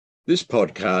This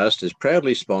podcast is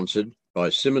proudly sponsored by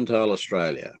Simmental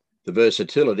Australia. The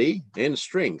versatility and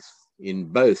strength in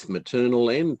both maternal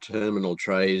and terminal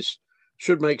trays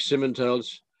should make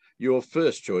Simmentals your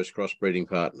first choice crossbreeding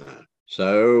partner.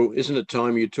 So isn't it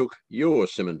time you took your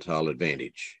Simmental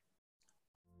advantage?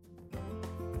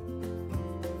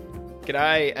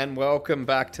 G'day and welcome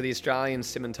back to the Australian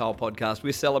Simmental podcast.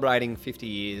 We're celebrating 50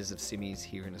 years of Simmies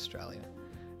here in Australia.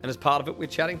 And as part of it, we're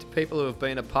chatting to people who have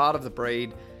been a part of the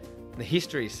breed and the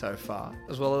history so far,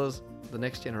 as well as the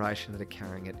next generation that are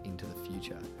carrying it into the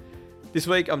future. This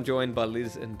week, I'm joined by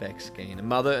Lis and Bec Skene, a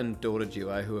mother and daughter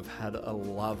duo who have had a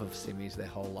love of Simmies their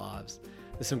whole lives.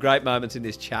 There's some great moments in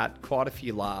this chat, quite a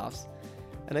few laughs,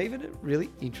 and even a really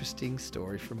interesting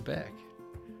story from Bec.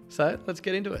 So let's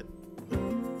get into it.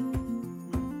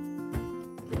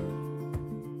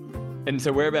 And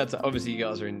so whereabouts, obviously you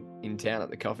guys are in town at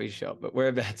the coffee shop, but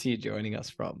whereabouts are you joining us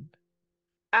from?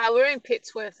 We're in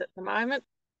Pittsworth at the moment.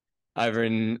 Over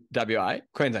in WA?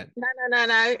 Queensland?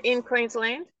 No, in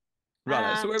Queensland.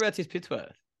 Right, so whereabouts is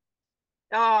Pittsworth?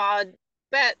 About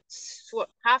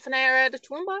half an hour out of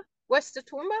Toowoomba, west of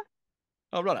Toowoomba.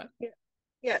 Oh, right.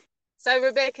 Yeah. So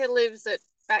Rebecca lives at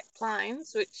Back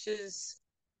Plains, which is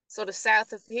sort of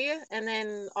south of here, and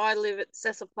then I live at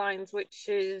Cecil Plains, which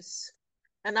is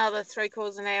another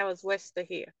 3/4 hours west of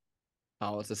here.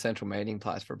 Oh, it's a central meeting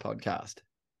place for a podcast.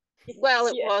 Well,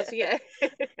 it was, yeah.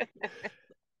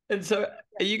 And so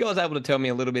are you guys able to tell me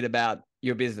a little bit about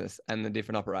your business and the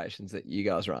different operations that you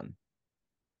guys run?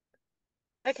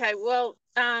 Okay, well,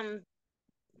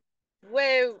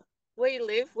 where we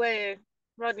live, where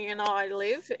Rodney and I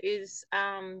live, is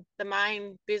the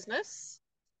main business,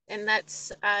 and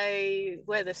that's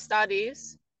where the stud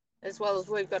is, as well as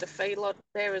we've got a feedlot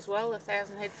there as well,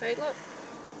 1,000 head feedlot.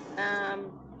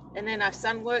 And then our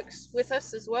son works with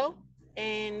us as well.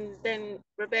 And then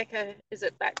Rebecca is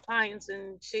at Back Plains,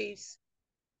 and she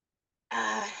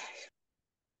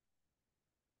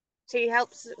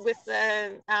helps with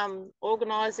the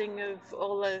organising of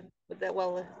all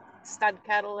the stud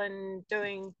cattle and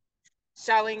doing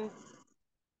showing.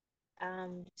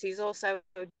 She's also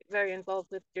very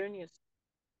involved with juniors.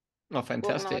 Oh,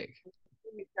 fantastic.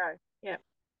 Yeah.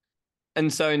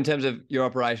 And so in terms of your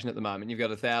operation at the moment, you've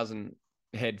got 1,000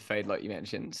 head feedlot you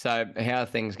mentioned. So how are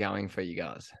things going for you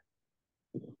guys?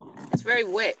 It's very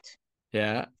wet.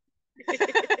 Yeah.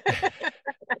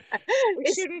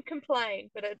 We shouldn't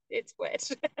complain, but it's wet.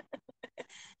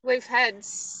 We've had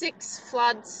 6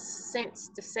 floods since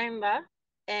December,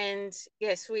 and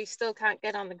yes, we still can't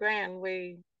get on the ground.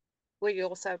 We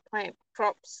also plant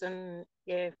crops, and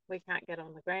we can't get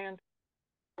on the ground.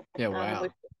 Yeah, wow.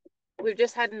 We've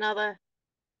just had another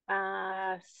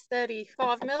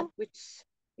 35 mil, which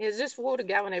is just water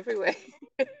going everywhere.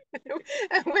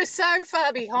 And we're so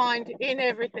far behind in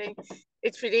everything.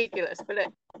 It's ridiculous,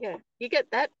 but you get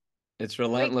that. It's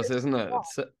relentless, isn't it?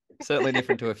 It's certainly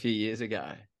different to a few years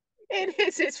ago. It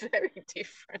is. It's very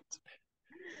different.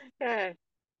 Yeah.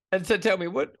 And so tell me,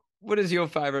 what is your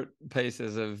favourite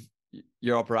pieces of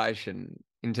your operation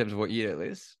in terms of what you do,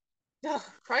 Liz? Oh,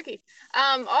 crikey.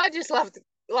 I just love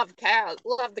cows.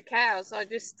 Love the cows.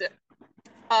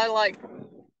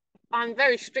 I'm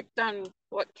very strict on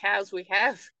what cows we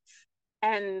have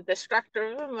and the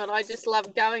structure of them, and I just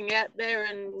love going out there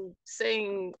and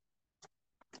seeing,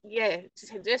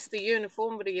 just the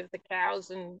uniformity of the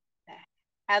cows and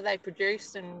how they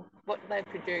produce and what they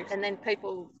produce. And then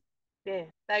people,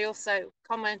 they also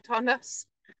comment on us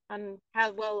and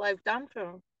how well they've done for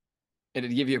them.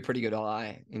 It'd give you a pretty good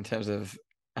eye in terms of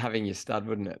having your stud,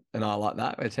 wouldn't it? An eye like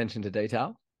that, attention to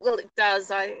detail. Well, it does.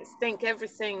 I think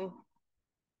everything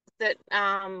that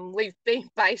we've been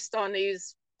based on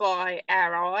is by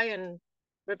our eye, and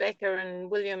Rebecca and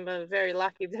William are very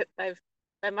lucky that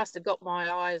they must have got my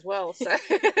eye as well. So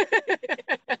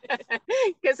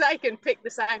because they can pick the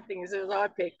same things as I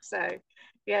pick. So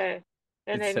yeah,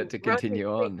 and it's then set to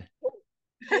continue on.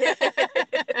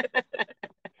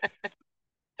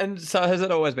 And so has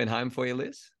it always been home for you,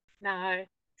 Liz? No.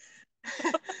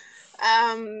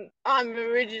 I'm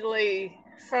originally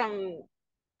from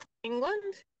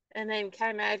England and then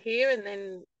came out here, and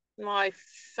then my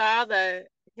father,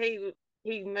 he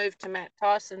moved to Matt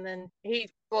Tyson, and then he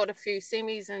bought a few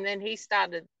simmies, and then he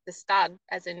started the stud,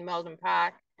 as in Melbourne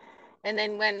Park. And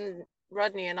then when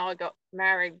Rodney and I got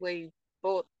married, we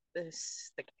bought the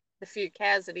few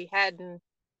cows that he had,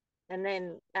 and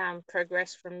then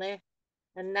progressed from there.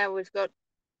 And now we've got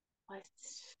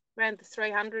around the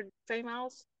 300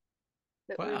 females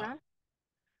that we run.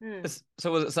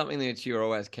 So was it something that you were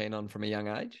always keen on from a young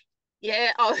age?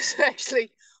 Yeah, I was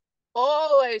actually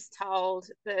always told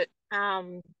that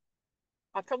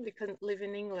I probably couldn't live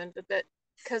in England, but that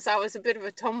because I was a bit of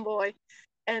a tomboy,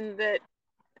 and that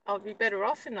I'd be better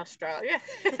off in Australia.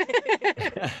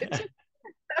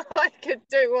 I could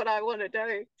do what I want to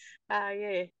do.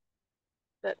 Yeah.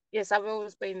 But yes, I've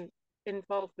always been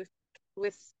involved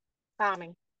with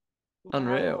farming my whole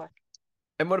Unreal. life.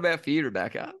 And what about for you,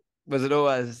 Rebecca? Was it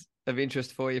always of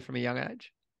interest for you from a young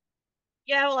age?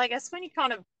 Yeah, well, I guess when you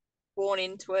kind of born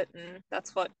into it and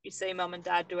that's what you see mum and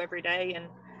dad do every day and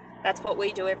that's what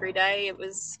we do every day, it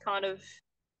was kind of,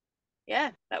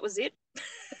 yeah, that was it.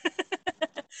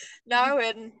 No,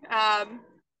 and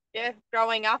yeah,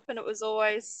 growing up, and it was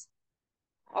always,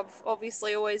 I've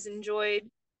obviously always enjoyed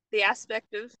the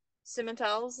aspect of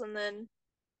Simmentals, and then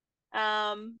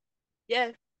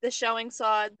yeah, the showing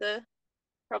side, the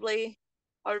probably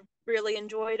I really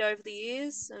enjoyed over the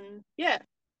years, and yeah,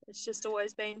 it's just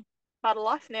always been part of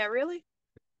life now, really.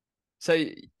 So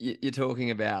you're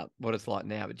talking about what it's like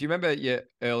now, but do you remember your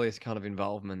earliest kind of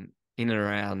involvement in and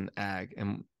around ag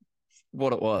and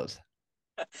what it was?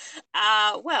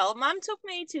 Well, Mum took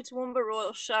me to Toowoomba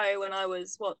Royal Show when I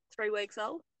was 3 weeks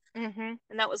old, Mm-hmm.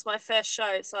 and that was my first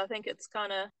show. So I think it's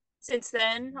kind of since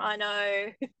then I know,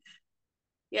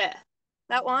 yeah,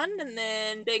 that one, and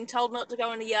then being told not to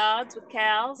go in the yards with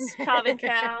cows, calving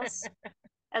cows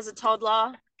as a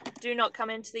toddler. Do not come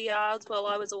into the yards. Well,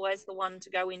 I was always the one to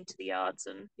go into the yards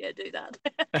and yeah, do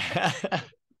that.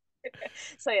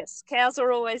 So yes, cows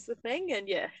are always the thing, and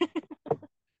yeah.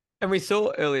 And we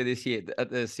saw earlier this year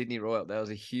at the Sydney Royal, there was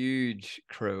a huge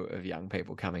crew of young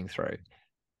people coming through.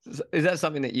 Is that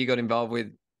something that you got involved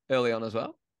with early on as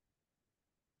well?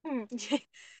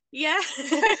 Yeah.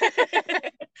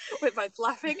 We're both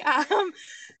laughing.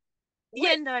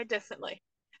 Yeah, no, definitely.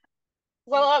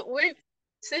 Well, we've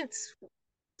since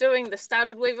doing the stud,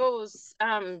 we've always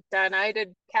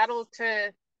donated cattle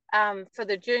to for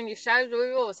the junior shows.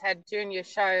 We've always had junior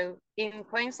show in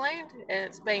Queensland, and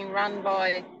it's been run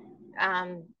by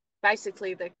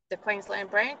basically the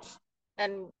Queensland branch,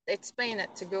 and it's been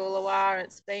at Toogoolawah,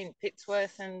 it's been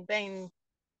Pittsworth, and been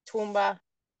Toowoomba,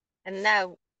 and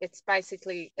now it's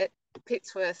basically at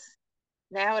Pittsworth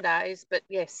nowadays. But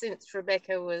yes, since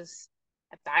Rebecca was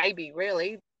a baby,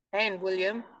 really, and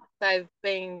William, they've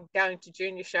been going to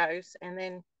junior shows, and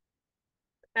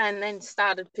then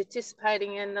started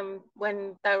participating in them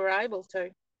when they were able to.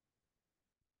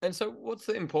 And so what's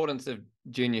the importance of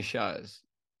junior shows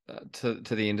to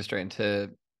the industry and to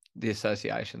the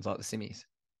associations like the Simmies?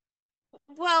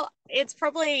 Well, it's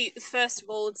probably first of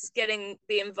all, it's getting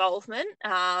the involvement,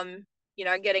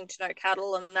 getting to know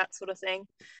cattle and that sort of thing.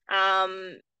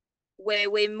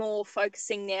 Where we're more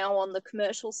focusing now on the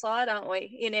commercial side, aren't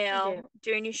we, in our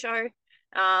junior show?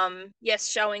 Yes,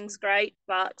 showing's great,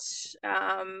 but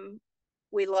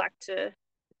we like to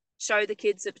show the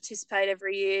kids that participate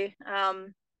every year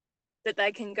that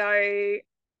they can go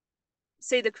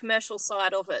see the commercial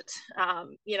side of it.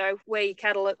 Where your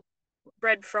cattle are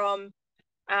bred from,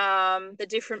 the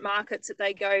different markets that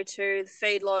they go to, the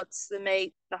feedlots, the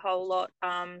meat, the whole lot.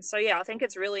 So yeah, I think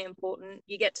it's really important.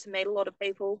 You get to meet a lot of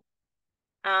people.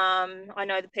 I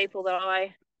know the people that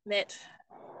I met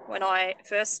when I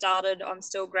first started, I'm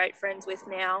still great friends with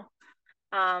now.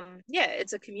 Yeah,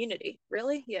 it's a community,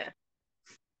 really. Yeah.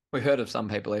 We heard of some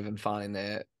people even finding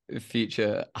their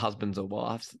future husbands or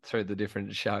wives through the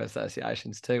different show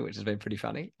associations too, which has been pretty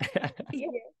funny.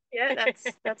 Yeah,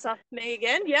 that's up me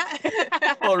again. Yeah.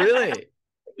 Oh, really?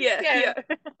 Yeah.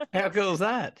 How cool is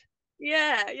that?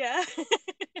 Yeah.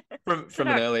 From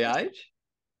an early age?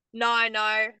 No.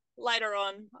 Later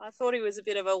on, I thought he was a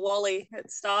bit of a wally at the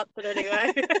start, but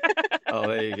anyway. Oh,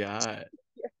 there you go.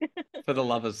 For the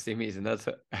love of simmies, and that's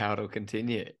how it'll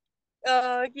continue.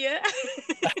 Yeah.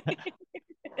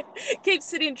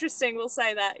 Keeps it interesting, we'll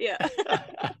say that, yeah.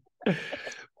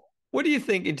 What do you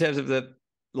think in terms of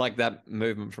that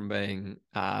movement from being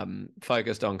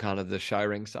focused on kind of the show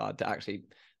ring side to actually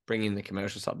bring in the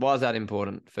commercial side? Why is that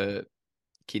important for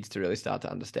kids to really start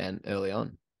to understand early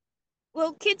on?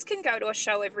 Well, kids can go to a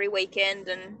show every weekend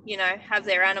and, have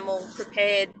their animal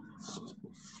prepared,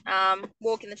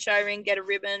 walk in the show ring, get a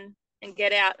ribbon and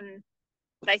get out, and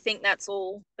they think that's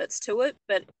all that's to it.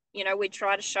 But, we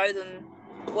try to show them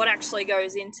what actually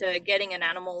goes into getting an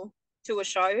animal to a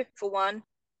show, for one.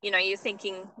 You're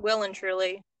thinking well and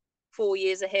truly 4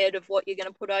 years ahead of what you're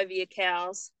going to put over your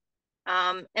cows.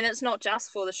 And it's not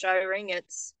just for the show ring.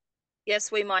 It's,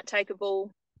 yes, we might take a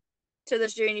bull to the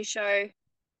junior show.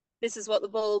 This is what the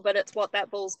bull, but it's what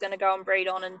that bull's going to go and breed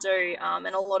on and do. And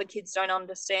a lot of kids don't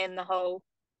understand the whole,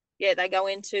 they go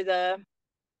into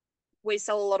we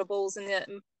sell a lot of bulls in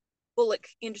the bullock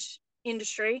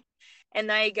industry, and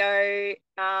they go,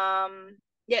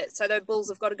 so the bulls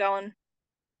have got to go and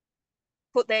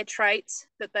put their traits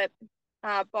that the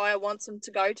buyer wants them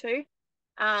to go to.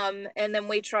 And then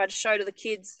we try to show to the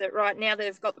kids that right now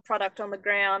they've got the product on the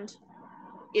ground.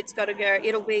 It's got to go,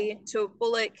 it'll be to a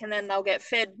bullock, and then they'll get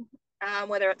fed,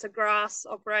 whether it's a grass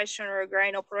operation or a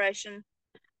grain operation.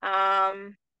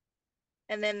 And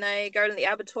then they go to the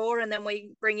abattoir, and then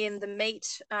we bring in the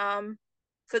meat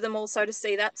for them also to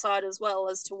see that side as well,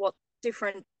 as to what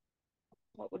different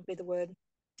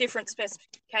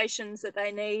specifications that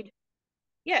they need.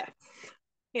 Yeah,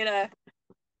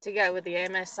 to go with the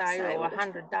MSA or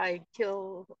 100-day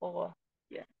kill or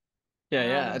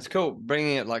yeah. It's cool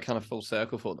bringing it like kind of full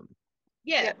circle for them.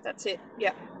 Yeah, that's it.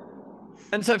 Yeah.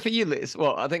 And so for you, Liz,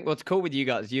 well, I think what's cool with you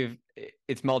guys,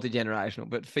 it's multi-generational,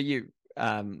 but for you,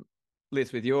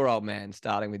 Liz, with your old man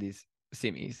starting with his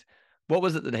simmies, what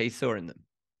was it that he saw in them?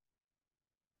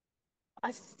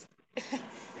 It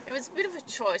was a bit of a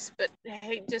choice, but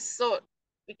he just thought,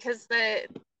 because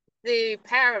the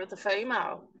power of the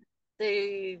female,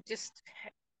 her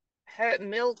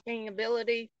milking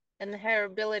ability and her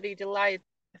ability to lay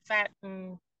the fat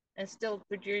and still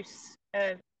produce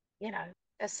a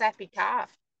sappy calf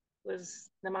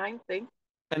was the main thing.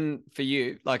 And for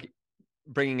you, like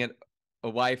bringing it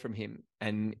away from him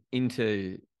and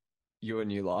into your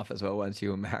new life as well once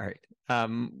you were married,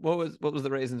 what was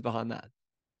the reasons behind that?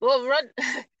 Well,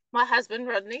 my husband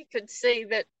Rodney could see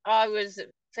that I was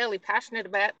fairly passionate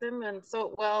about them, and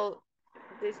thought, well,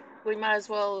 we might as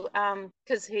well,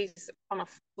 because he's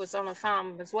was on a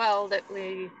farm as well, that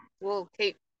we will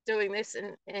keep doing this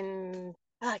and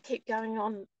keep going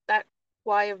on that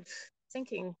way of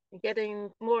thinking,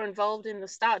 getting more involved in the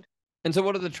stud. And so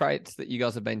what are the traits that you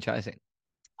guys have been chasing?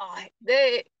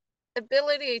 The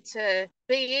ability to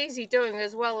be easy doing,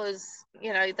 as well as,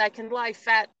 they can lay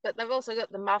fat, but they've also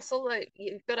got the muscle.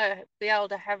 You've got to be able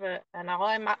to have an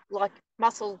eye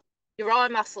muscle. Your eye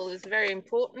muscle is very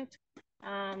important.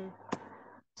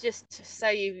 Just so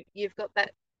you've got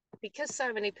that, because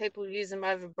so many people use them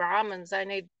over Brahmins, they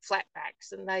need flat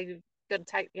backs, and they've got to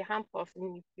take your hump off,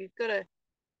 and you've got to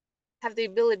have the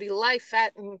ability to lay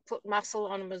fat and put muscle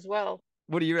on them as well.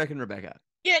 What do you reckon, Rebecca?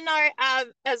 Yeah, no,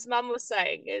 as Mum was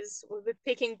saying, is we're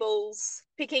picking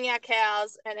our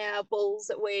cows and our bulls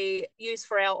that we use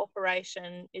for our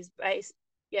operation is based,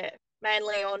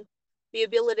 mainly on the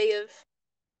ability of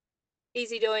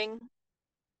easy doing,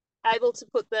 able to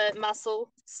put the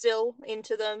muscle still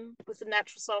into them with the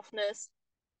natural softness.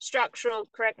 Structural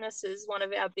correctness is one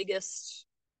of our biggest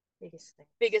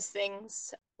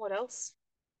things. What else?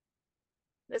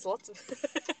 There's lots of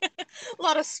a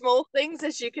lot of small things,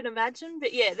 as you can imagine,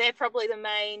 but yeah, they're probably the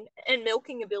main. And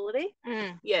milking ability.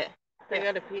 They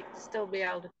got to still be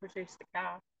able to produce the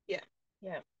calf. Yeah.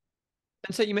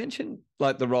 And so you mentioned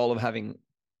like the role of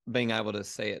being able to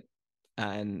see it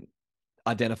and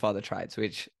identify the traits,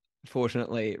 which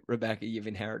fortunately, Rebecca, you've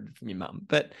inherited from your mum.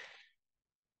 But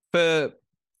for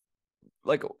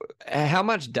like, how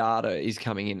much data is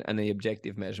coming in and the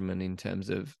objective measurement in terms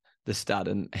of the stud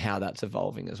and how that's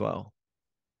evolving as well?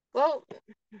 Well,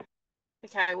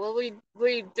 okay. Well, we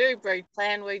do breed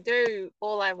plan. We do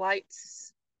all our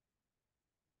weights,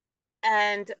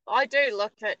 and I do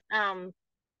look at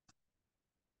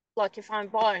like if I'm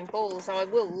buying bulls, I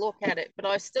will look at it, but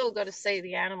I still got to see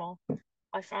the animal.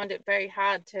 I find it very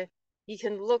hard to. You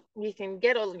can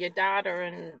get all your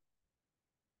data,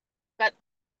 but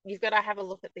you've got to have a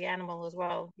look at the animal as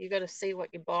well. You've got to see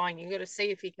what you're buying. You've got to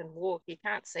see if he can walk. You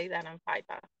can't see that on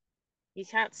paper. You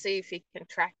can't see if he can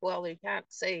track well. You can't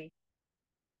see,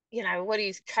 what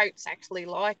his coat's actually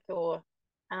like, or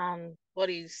what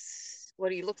he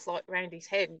looks like around his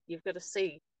head. You've got to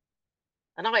see.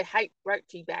 And I hate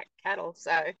roachy back cattle,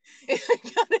 so they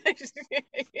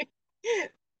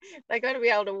got to be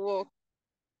able to walk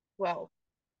well.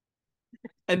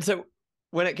 And so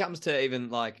when it comes to even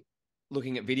like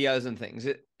looking at videos and things,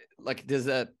 does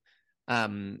that,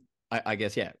 I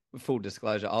guess, full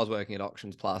disclosure, I was working at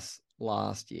Auctions Plus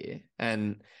last year,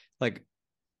 and like,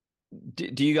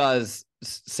 do you guys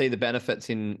see the benefits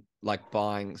in like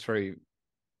buying through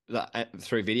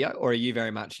video, or are you very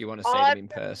much, you want to see them in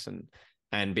person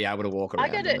and be able to walk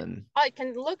around them? I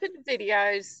can look at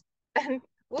videos, and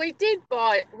we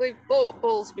bought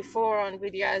bulls before on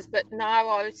videos, but no,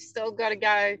 I've still got to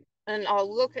go and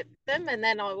I'll look at them, and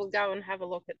then I will go and have a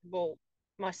look at the bull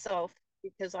myself,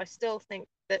 because I still think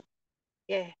that,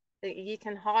 that you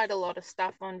can hide a lot of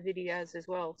stuff on videos as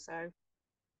well. So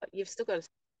you've still got to.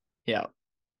 Yeah.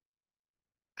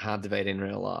 Hard to beat in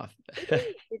real life.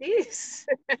 It is.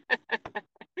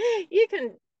 You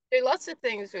can do lots of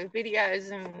things with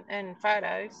videos and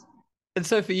photos. And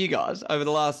so for you guys, over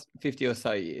the last 50 or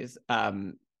so years,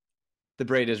 the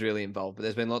breed is really involved, but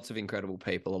there's been lots of incredible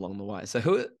people along the way. So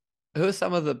who are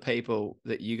some of the people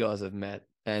that you guys have met,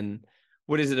 and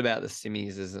what is it about the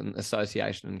Simmies as an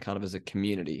association and kind of as a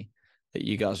community that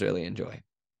you guys really enjoy?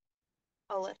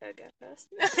 I'll let her go first.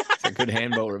 It's a good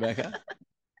handball, Rebecca.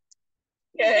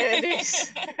 Yeah, it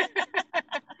is.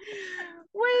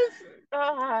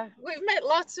 We've met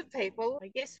lots of people. I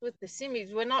guess with the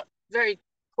Simmies, we're not very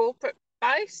corporate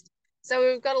based, so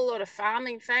we've got a lot of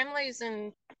farming families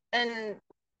and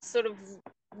sort of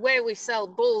where we sell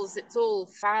bulls, it's all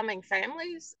farming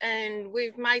families, and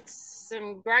we've made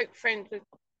some great friends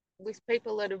with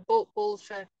people that have bought bulls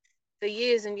for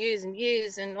years and years and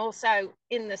years, and also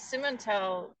in the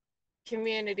Simmental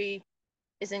community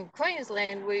is in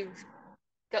Queensland. We've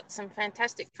got some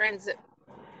fantastic friends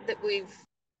that we've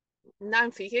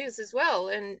known for years as well,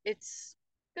 and it's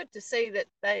good to see that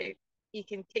you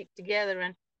can keep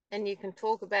together and you can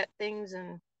talk about things,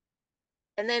 and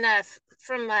then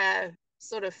from a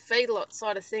sort of feedlot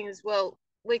side of things as well,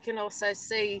 we can also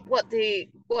see what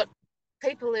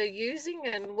people are using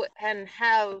and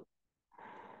how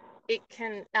it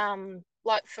can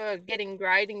like for getting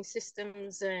grading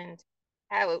systems, and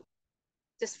how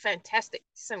just fantastic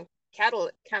some cattle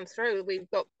that come through. We've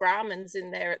got Brahmins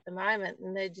in there at the moment,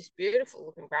 and they're just beautiful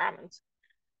looking Brahmins.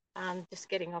 Just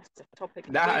getting off the topic.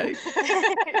 No,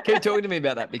 keep talking to me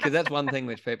about that, because that's one thing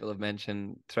which people have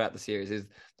mentioned throughout the series is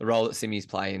the role that Simmies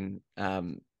play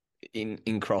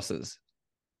in crosses.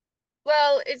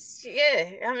 Well,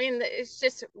 I mean, it's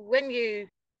just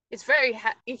it's very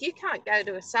you can't go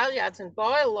to a sale yards and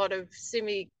buy a lot of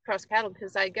semi cross cattle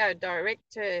because they go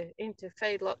direct into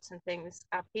feedlots and things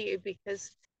up here,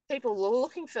 because people are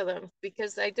looking for them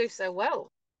because they do so well.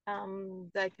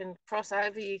 They can cross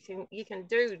over. You can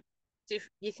do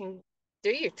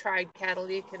your trade cattle.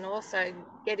 You can also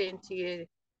get into your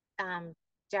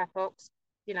Jack Ox,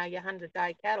 your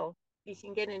 100-day cattle. You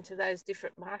can get into those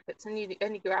different markets, and you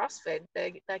grass fed.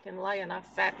 They can lay enough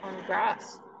fat on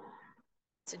grass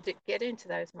to get into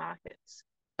those markets.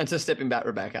 And so stepping back,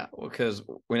 Rebecca, because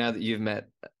we know that you've met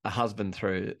a husband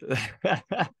through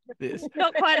this.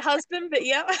 Not quite a husband, but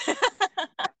yeah.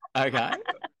 Okay.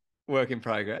 Work in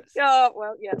progress. Oh,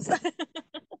 well, yes.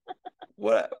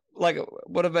 What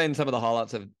have been some of the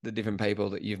highlights of the different people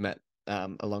that you've met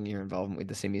along your involvement with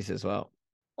the Simmies as well?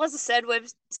 Well, as I said,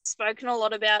 we've spoken a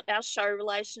lot about our show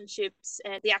relationships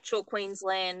and the actual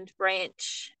Queensland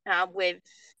branch.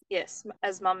 Yes,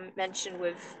 as Mum mentioned,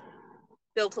 we've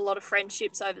built a lot of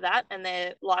friendships over that, and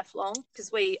they're lifelong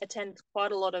because we attend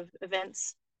quite a lot of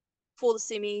events for the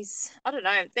Simmies. I don't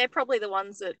know, they're probably the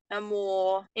ones that are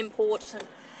more important,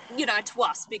 to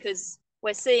us, because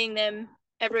we're seeing them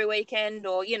every weekend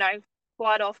or,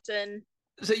 quite often.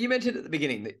 So you mentioned at the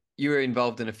beginning that you were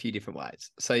involved in a few different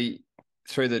ways. So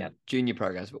through the junior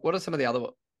programs, but what are some of the other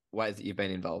ways that you've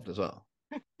been involved as well?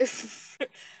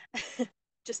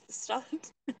 Just the start.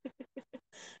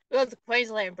 Well, the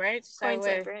Queensland branch.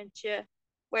 Queensland branch, yeah.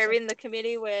 We're in the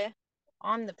committee where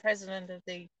I'm the president of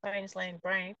the Queensland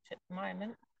branch at the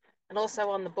moment, and also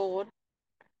on the board.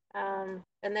 And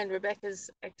then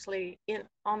Rebecca's actually in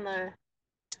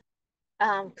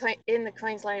the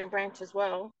Queensland branch as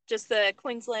well. Just the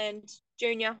Queensland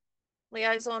junior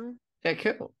liaison. Yeah,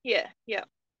 cool. Yeah.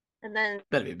 And then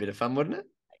that'd be a bit of fun, wouldn't it?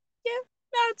 Yeah,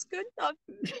 no, it's good. I've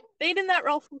been in that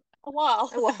role for a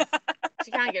while.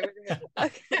 You can't get rid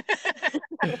of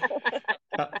it.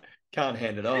 Can't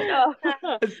hand it on.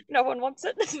 No one wants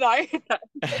it. No.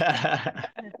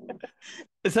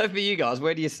 So for you guys,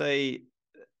 where do you see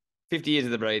 50 years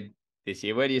of the breed this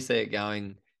year? Where do you see it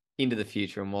going into the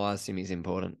future, and why is Simmies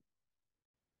important?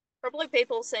 Probably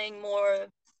people seeing more of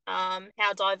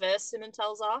how diverse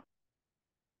Simmentals are.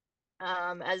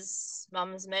 As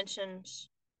Mum has mentioned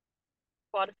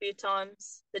quite a few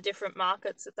times, the different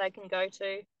markets that they can go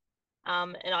to.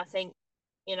 And I think,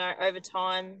 over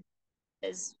time,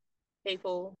 as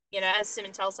people, as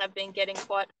Simmentals have been getting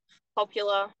quite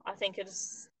popular, I think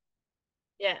it's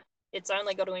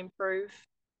only got to improve.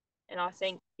 And I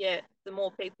think, the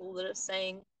more people that are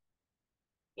seeing,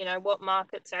 what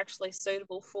markets are actually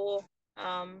suitable for,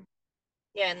 and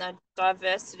the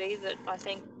diversity that I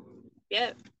think,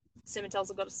 Simmentals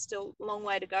have got still a long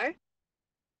way to go.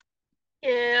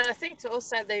 Yeah, I think it's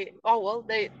also the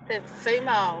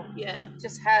female,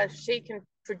 just how she can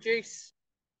produce.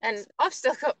 And I've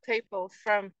still got people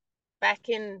from back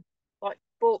in, like,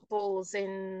 bought bulls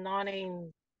in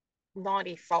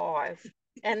 1995,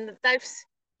 and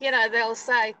they'll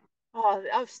say, oh,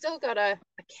 I've still got a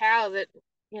cow that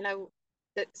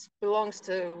belongs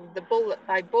to the bull that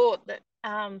they bought, that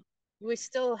we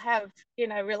still have,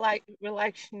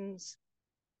 relations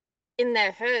in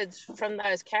their herds from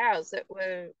those cows that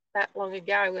were that long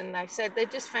ago, and they said they're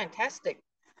just fantastic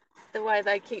the way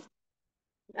they keep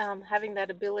having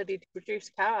that ability to produce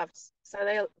calves. So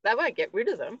they won't get rid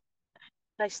of them.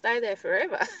 They stay there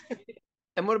forever.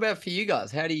 And what about for you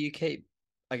guys? How do you keep,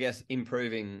 I guess,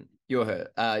 improving your herd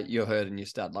and your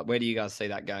stud? Like, where do you guys see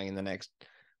that going in the next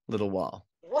little while?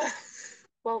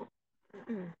 Well,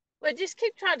 we just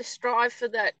keep trying to strive for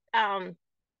that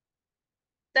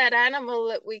that animal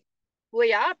that we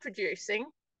are producing,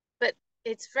 but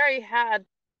it's very hard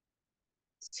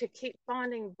to keep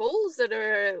finding bulls that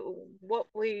are what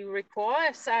we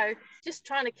require. So just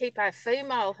trying to keep our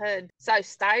female herd so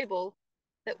stable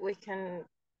that we can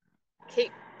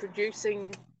keep producing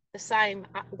the same,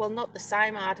 well, not the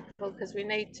same article, because we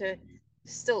need to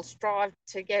still strive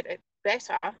to get it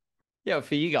better. Yeah,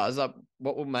 for you guys, like,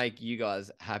 what will make you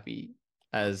guys happy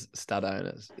as stud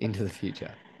owners into the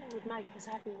future? What would make us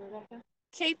happy, Rebecca?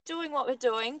 Keep doing what we're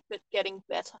doing, but getting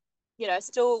better.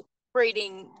 Still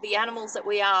breeding the animals that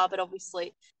we are, but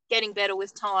obviously getting better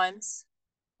with times.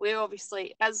 We're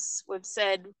obviously, as we've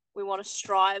said, we want to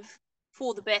strive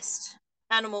for the best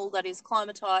animal that is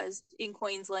climatized in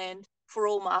Queensland for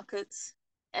all markets,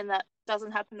 and that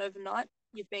doesn't happen overnight.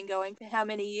 You've been going for how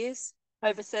many years?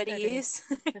 Over 30 years.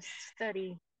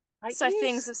 30. So years.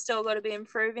 Things have still got to be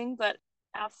improving, but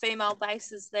our female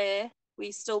base is there.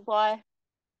 We still buy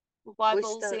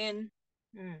bulls in.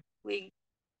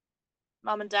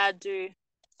 Mum and Dad do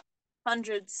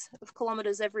hundreds of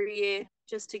kilometres every year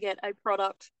just to get a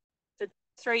product for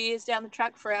 3 years down the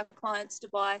track for our clients to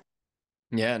buy.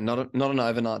 Yeah, not an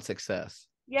overnight success.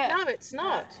 Yeah. No, it's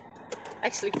not.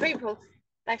 Actually, people,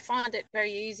 they find it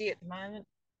very easy at the moment.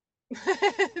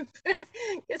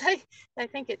 they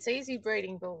think it's easy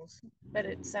breeding bulls, but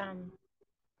it's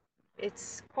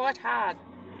quite hard.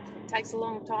 It takes a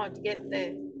long time to get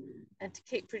there and to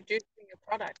keep producing a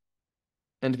product.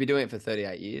 And to be doing it for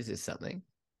 38 years is something.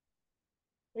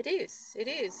 It is.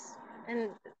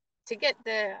 And to get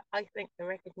I think the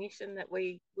recognition that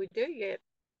we do get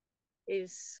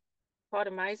is quite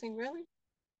amazing, really.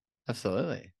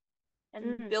 Absolutely.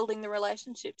 And building the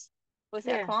relationships with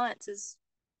our clients is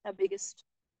our biggest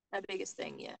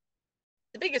thing, yeah.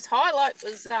 The biggest highlight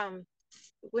was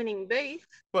winning beef.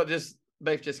 What,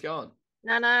 beef just gone?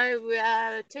 No,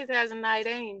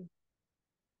 2018.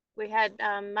 We had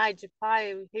Major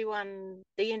Player. He won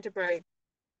the interbreed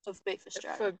of Beef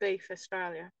Australia. For Beef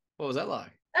Australia. What was that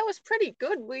like? That was pretty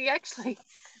good. We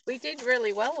did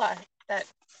really well that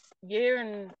year,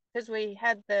 and because we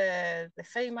had the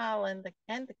female and the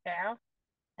cow,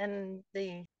 and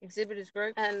the exhibitors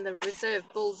group and the reserve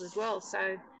bulls as well.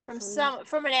 So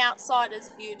from an outsider's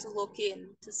view to look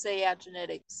in to see our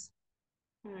genetics,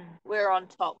 we're on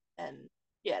top, and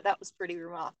yeah, that was pretty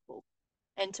remarkable.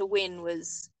 And to win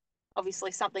was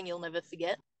obviously something you'll never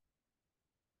forget.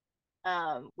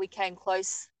 We came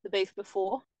close the beef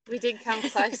before. We did come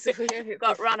close.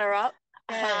 Got runner up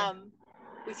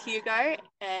with Hugo,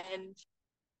 and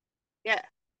yeah,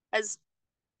 as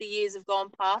the years have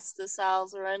gone past, the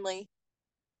sales are only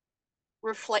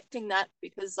reflecting that,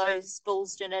 because those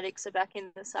bulls' genetics are back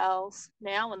in the sales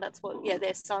now, and that's what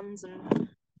their sons and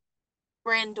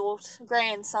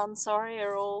grandsons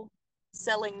are all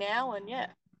selling now, and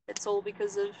it's all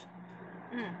because of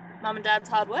Mum and Dad's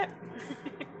hard work.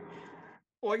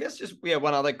 Well, I guess just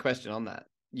one other question on that.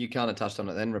 You kind of touched on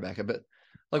it then, Rebecca, but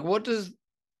like, what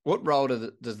role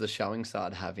does the showing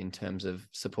side have in terms of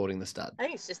supporting the stud? I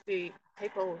think it's just the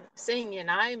people seeing your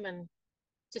name and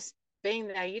just being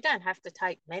there. You don't have to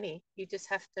take many. You just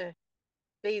have to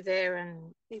be there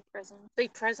and be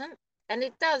present. And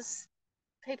it does.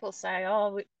 People say,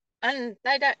 and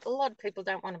they don't. A lot of people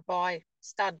don't want to buy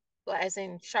stud, as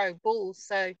in show bulls.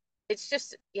 So it's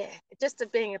just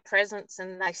being a presence,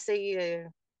 and they see you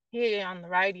here on the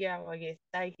radio, or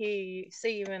see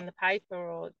you in the paper,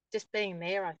 or just being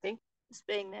there. I think just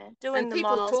being there, doing and the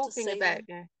people miles talking to see about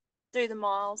do the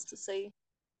miles to see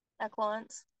our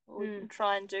clients. We can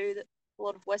try and do a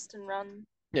lot of Western run.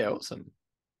 Yeah, awesome.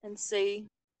 And see,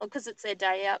 because it's their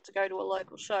day out to go to a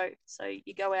local show, so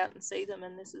you go out and see them,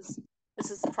 and this is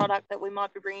the product that we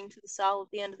might be bringing to the sale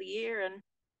at the end of the year, and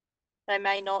they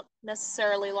may not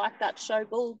necessarily like that show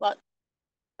bull, but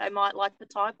they might like the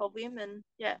type of him, and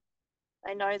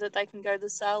they know that they can go to the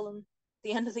sale at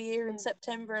the end of the year in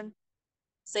September and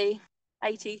see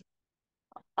 80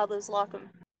 others like them.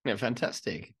 Yeah,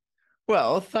 fantastic.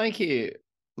 Well, thank you,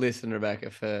 Lis and Rebecca,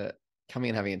 for coming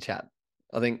and having a chat.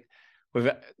 I think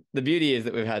the beauty is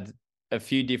that we've had a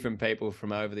few different people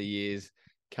from over the years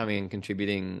coming and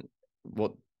contributing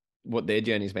what what their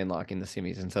journey's been like in the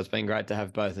Simmies. And so it's been great to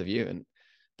have both of you. And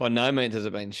by no means has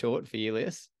it been short for you,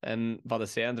 Lis. And by the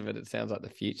sounds of it, it sounds like the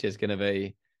future is going to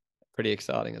be pretty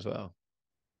exciting as well.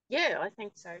 Yeah, I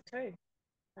think so too.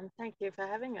 And thank you for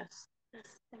having us. Yes,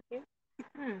 thank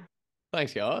you.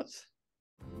 Thanks, guys.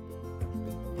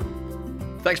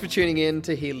 Thanks for tuning in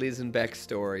to hear Lis and Bec's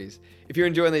stories. If you're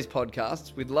enjoying these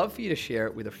podcasts, we'd love for you to share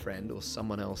it with a friend or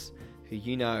someone else who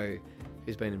you know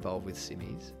who's been involved with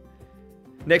Simmies.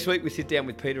 Next week, we sit down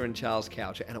with Peter and Charles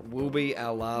Coucher, and it will be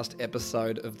our last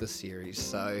episode of the series.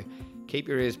 So keep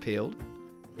your ears peeled.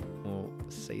 We'll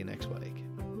see you next week.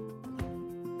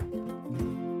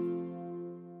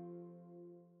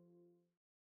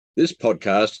 This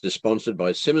podcast is sponsored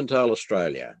by Simmental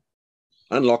Australia.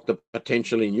 Unlock the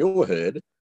potential in your herd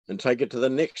and take it to the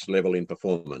next level in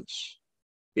performance.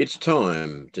 It's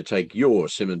time to take your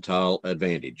Simmental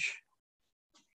advantage.